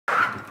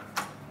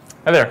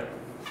Hi there.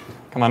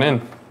 Come on in.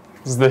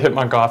 This is the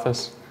HipMunk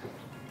office.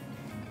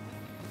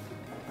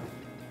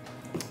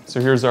 So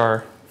here's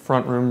our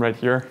front room right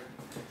here.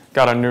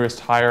 Got our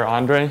newest hire,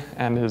 Andre,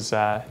 and his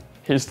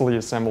hastily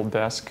assembled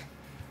desk,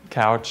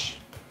 couch,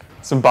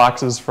 some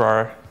boxes for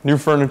our new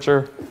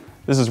furniture.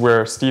 This is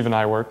where Steve and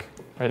I work,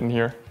 right in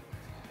here.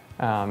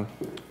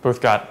 Both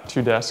got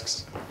 2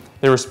 desks.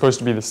 They were supposed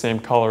to be the same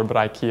color, but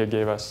IKEA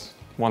gave us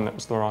one that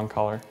was the wrong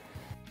color.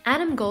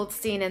 Adam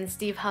Goldstein and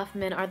Steve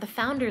Huffman are the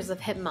founders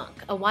of HipMunk,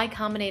 a Y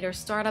Combinator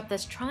startup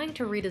that's trying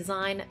to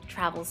redesign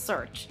travel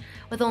search.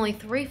 With only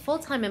 3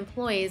 full-time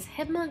employees,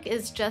 HipMunk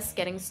is just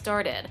getting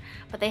started,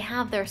 but they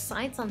have their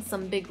sights on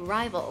some big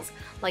rivals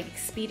like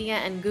Expedia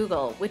and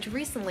Google, which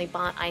recently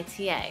bought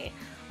ITA.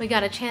 We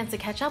got a chance to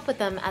catch up with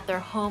them at their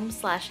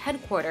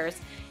home/headquarters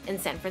in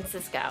San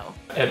Francisco.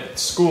 At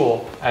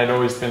school, I had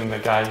always been the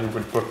guy who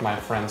would book my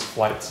friends'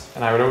 flights,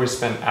 and I would always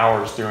spend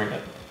hours doing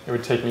it. It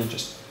would take me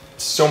just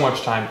so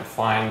much time to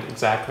find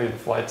exactly the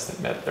flights that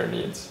met their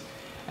needs.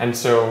 And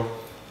so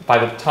by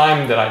the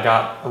time that I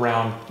got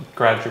around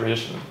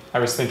graduation, I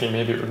was thinking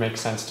maybe it would make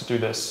sense to do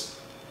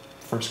this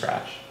from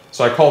scratch.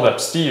 So I called up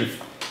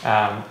Steve,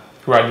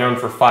 who I'd known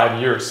for 5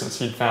 years since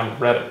he'd founded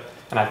Reddit,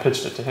 and I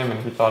pitched it to him,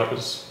 and he thought it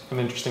was an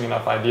interesting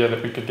enough idea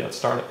that we could get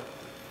started.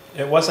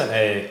 It wasn't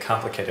a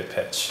complicated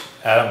pitch.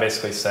 Adam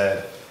basically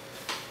said,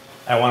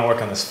 I want to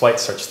work on this flight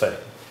search thing.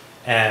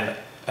 And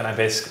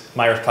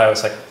my reply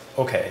was like,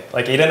 okay.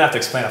 Like, you didn't have to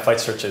explain that flight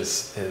search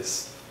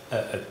is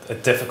a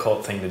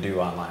difficult thing to do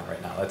online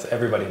right now.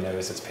 Everybody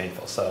knows it's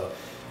painful. So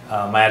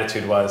my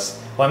attitude was,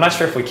 well, I'm not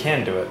sure if we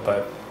can do it,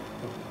 but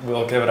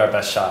we'll give it our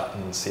best shot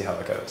and see how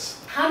it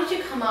goes. How did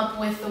you come up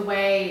with the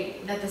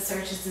way that the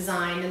search is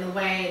designed and the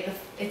way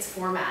it's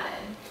formatted?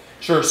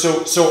 Sure,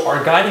 so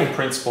our guiding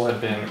principle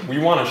had been, we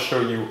want to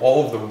show you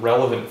all of the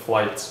relevant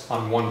flights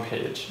on one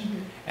page. Mm-hmm.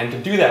 And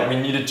to do that, we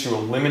needed to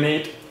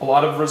eliminate a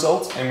lot of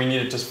results, and we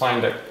needed to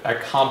find a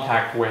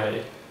compact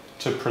way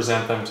to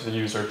present them to the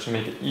user to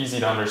make it easy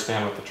to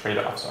understand what the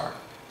trade-offs are.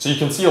 So you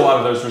can see a lot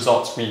of those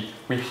results. We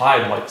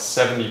hide like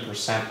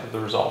 70% of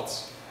the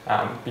results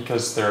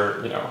because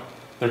they're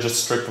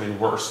just strictly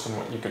worse than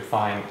what you could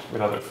find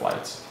with other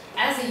flights.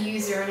 As a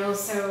user, and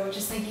also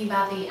just thinking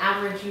about the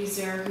average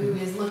user who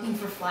is looking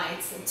for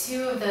flights,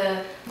 2 of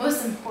the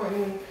most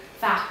important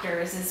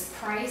factors is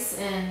price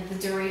and the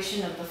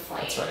duration of the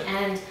flight. That's right.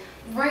 And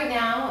right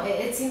now,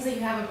 it seems like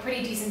you have a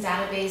pretty decent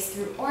database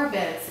through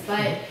Orbitz,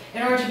 but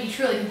in order to be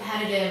truly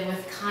competitive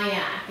with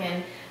Kayak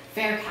and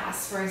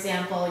Farecast, for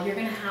example, you're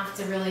going to have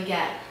to really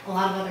get a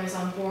lot of others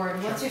on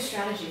board. What's your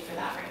strategy for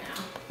that right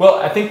now? Well,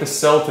 I think the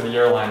sell to the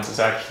airlines is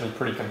actually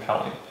pretty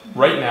compelling.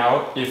 Right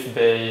now, if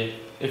they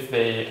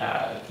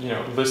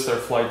list their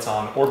flights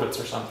on Orbitz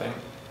or something,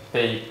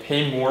 they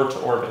pay more to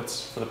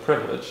Orbitz for the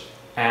privilege,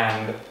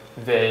 and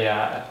they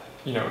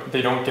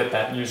don't get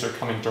that user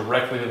coming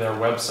directly to their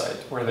website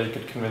where they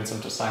could convince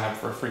them to sign up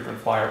for a frequent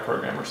flyer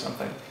program or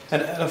something.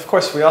 And of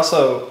course, we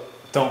also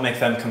don't make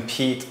them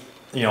compete,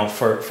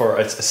 for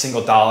a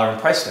single dollar in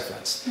price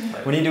difference.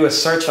 Right. When you do a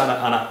search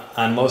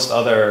on most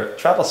other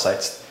travel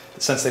sites,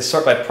 since they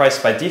sort by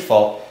price by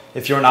default,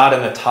 if you're not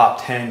in the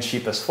top 10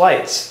 cheapest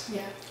flights,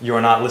 you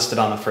are not listed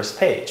on the first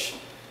page.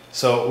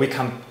 So we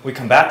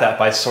combat that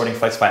by sorting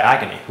flights by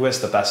agony. Who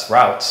has the best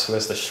routes? Who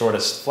has the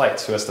shortest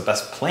flights? Who has the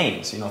best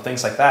planes?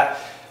 Things like that.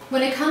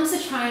 When it comes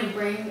to trying to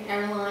bring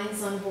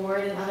airlines on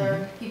board and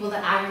other people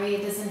that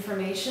aggregate this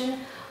information,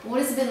 what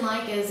has it been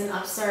like as an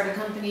upstart, a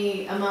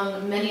company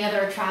among many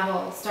other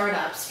travel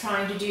startups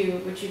trying to do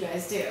what you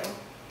guys do?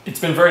 It's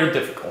been very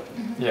difficult.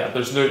 Yeah,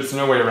 there's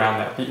no way around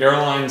that. The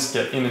airlines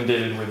get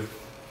inundated with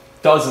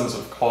dozens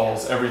of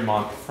calls every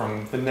month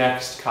from the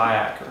next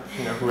Kayak or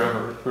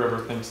whoever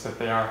thinks that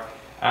they are,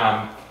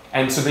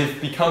 and so they've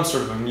become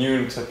sort of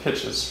immune to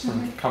pitches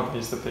from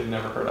companies that they've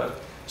never heard of.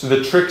 So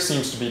the trick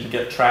seems to be to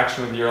get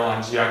traction with the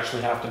airlines. You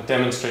actually have to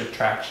demonstrate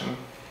traction.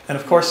 And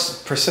of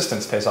course,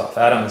 persistence pays off.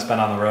 Adam has been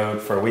on the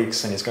road for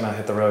weeks, and he's going to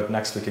hit the road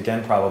next week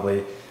again,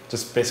 probably,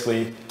 just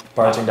basically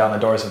barging down the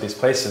doors of these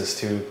places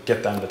to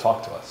get them to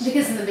talk to us.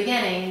 Because in the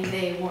beginning,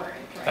 they weren't,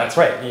 right? That's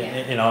right.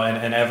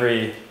 And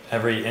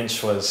every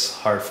inch was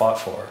hard fought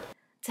for.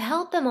 To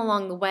help them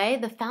along the way,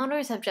 the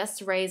founders have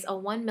just raised a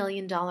 $1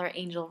 million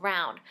angel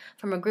round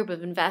from a group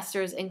of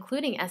investors,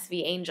 including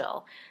SV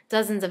Angel.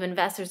 Dozens of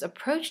investors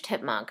approached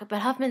HipMunk,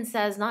 but Huffman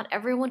says not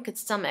everyone could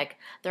stomach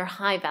their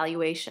high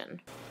valuation.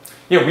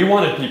 Yeah, we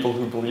wanted people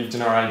who believed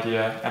in our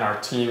idea and our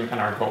team and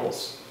our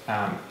goals,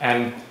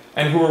 and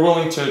who were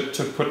willing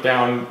to put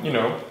down,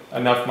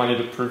 enough money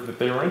to prove that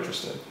they were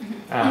interested.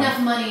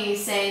 Enough money,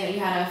 saying that you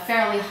had a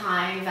fairly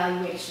high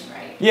valuation,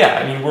 right? Yeah,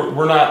 I mean,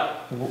 we're not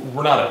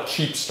a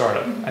cheap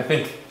startup.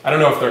 I don't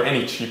know if there are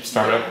any cheap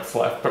startups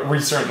left, but we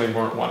certainly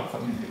weren't one of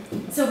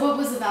them. So what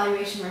was the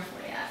valuation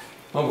roughly at?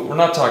 Well, we're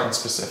not talking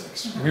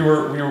specifics. We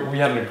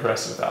had an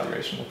aggressive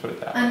valuation. We'll put it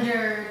that way.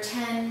 Under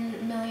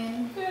 10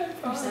 million? Yeah,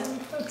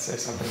 I'd say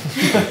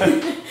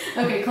something.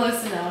 Okay,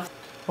 close enough.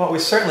 Well, we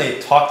certainly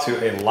talked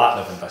to a lot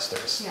of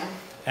investors. Yeah.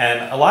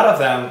 And a lot of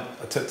them,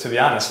 to be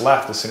honest,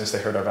 left as soon as they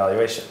heard our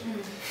valuation.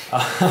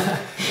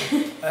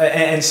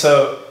 And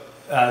so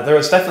there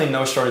was definitely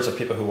no shortage of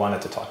people who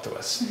wanted to talk to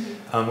us.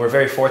 We're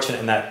very fortunate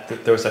in that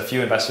there was a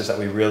few investors that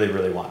we really,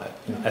 really wanted.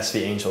 You know,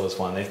 SV Angel is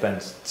one. They've been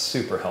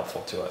super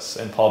helpful to us.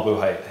 And Paul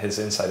Buchheit, his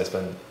insight has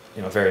been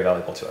very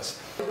valuable to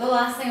us. The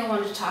last thing I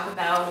wanted to talk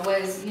about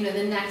was,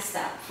 the next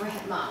step for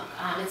HipMunk.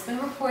 It's been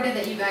reported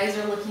that you guys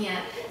are looking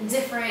at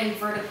different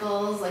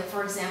verticals, like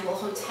for example,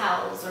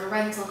 hotels or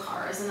rental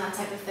cars and that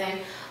type of thing.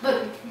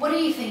 But what are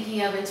you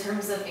thinking of in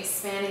terms of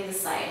expanding the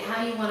site?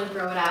 How do you want to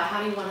grow it out?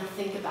 How do you want to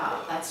think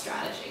about that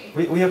strategy?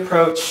 We'll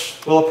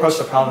approach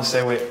the problem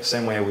the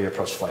same way we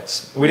approach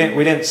flights. We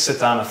didn't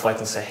sit down on a flight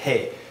and say,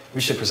 hey,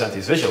 we should present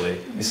these visually.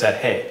 We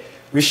said, hey,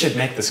 we should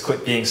make this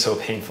quit being so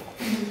painful.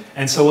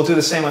 And so we'll do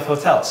the same with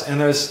hotels. And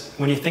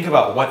when you think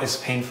about what is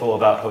painful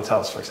about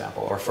hotels, for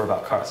example, or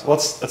about cars,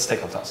 let's take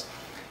hotels.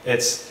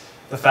 It's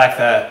the fact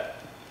that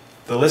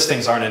the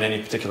listings aren't in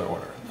any particular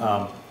order.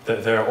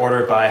 They're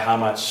ordered by how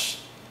much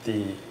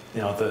the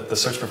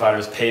search provider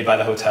is paid by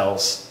the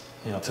hotels,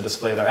 to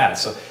display their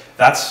ads. So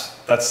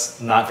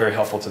that's not very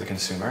helpful to the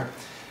consumer.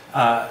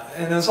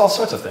 And there's all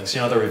sorts of things.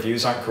 The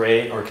reviews aren't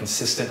great or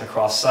consistent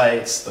across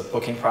sites. The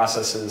booking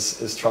process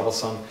is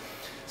troublesome.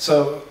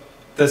 So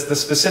the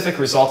specific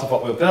result of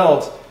what we'll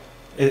build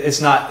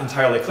is not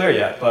entirely clear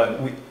yet,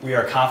 but we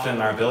are confident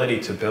in our ability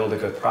to build a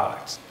good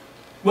product.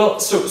 Well,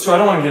 so I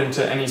don't want to get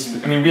into any.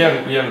 We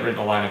haven't written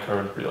a line of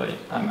code really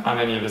on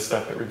any of the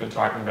stuff that we've been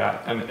talking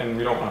about, and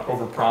we don't want to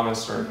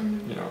overpromise or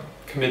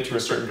commit to a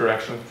certain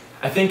direction.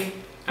 I think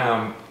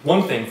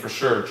one thing for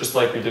sure, just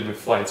like we did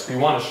with flights, we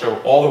want to show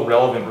all the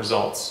relevant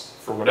results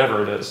for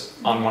whatever it is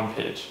on one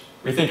page.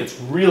 We think it's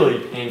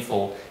really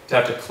painful to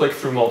have to click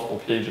through multiple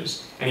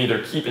pages and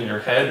either keep in your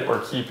head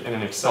or keep in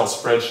an Excel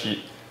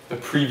spreadsheet the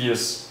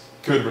previous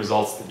good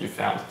results that you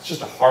found. It's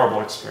just a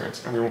horrible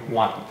experience, and we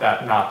want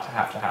that not to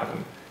have to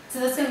happen. So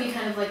that's going to be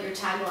kind of like your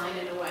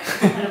tagline in a way,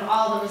 kind of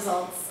all the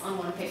results on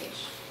one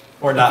page.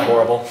 Or not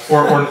horrible.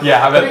 Or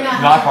how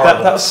about not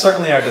horrible? That was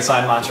certainly our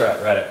design mantra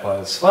at Reddit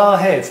was, well,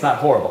 hey, it's not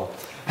horrible.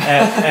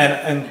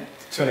 And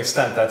to an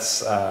extent,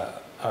 that's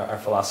our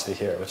philosophy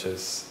here, which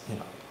is,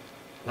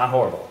 not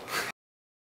horrible.